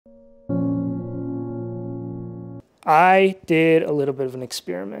I did a little bit of an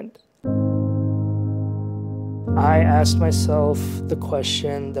experiment. I asked myself the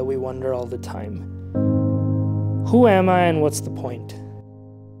question that we wonder all the time. Who am I and what's the point?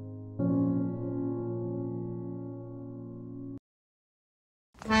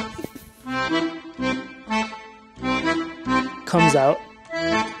 Comes out.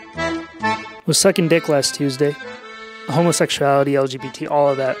 Was sucking dick last Tuesday. Homosexuality, LGBT, all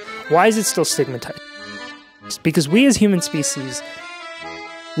of that. Why is it still stigmatized? Because we as human species,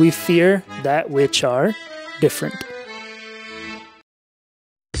 we fear that which are different.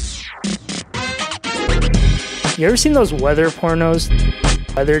 You ever seen those weather pornos?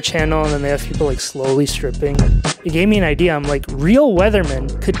 Weather Channel, and then they have people like slowly stripping. It gave me an idea. I'm like, real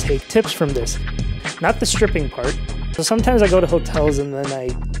weathermen could take tips from this. Not the stripping part. So sometimes I go to hotels and then I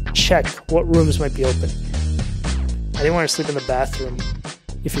check what rooms might be open. I didn't want to sleep in the bathroom.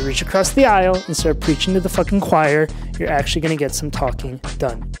 If you reach across the aisle and start preaching to the fucking choir, you're actually going to get some talking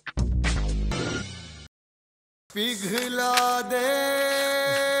done.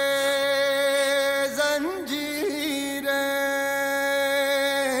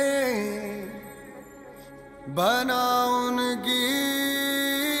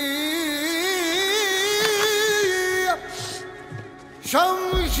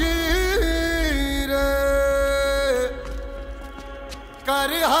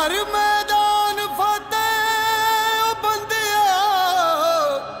 कर हर मैदान फतेह बंदिया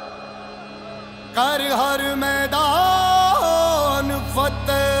कर हर मैदान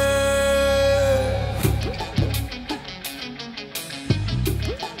फतेह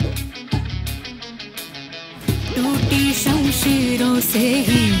टूटी शमशीरों से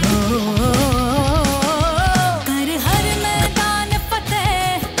ही हो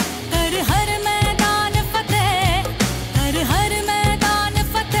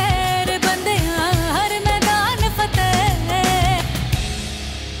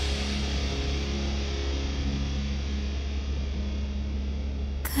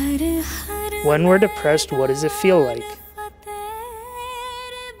When we're depressed, what does it feel like?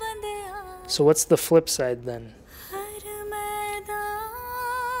 So what's the flip side then?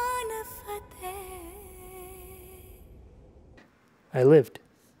 I lived.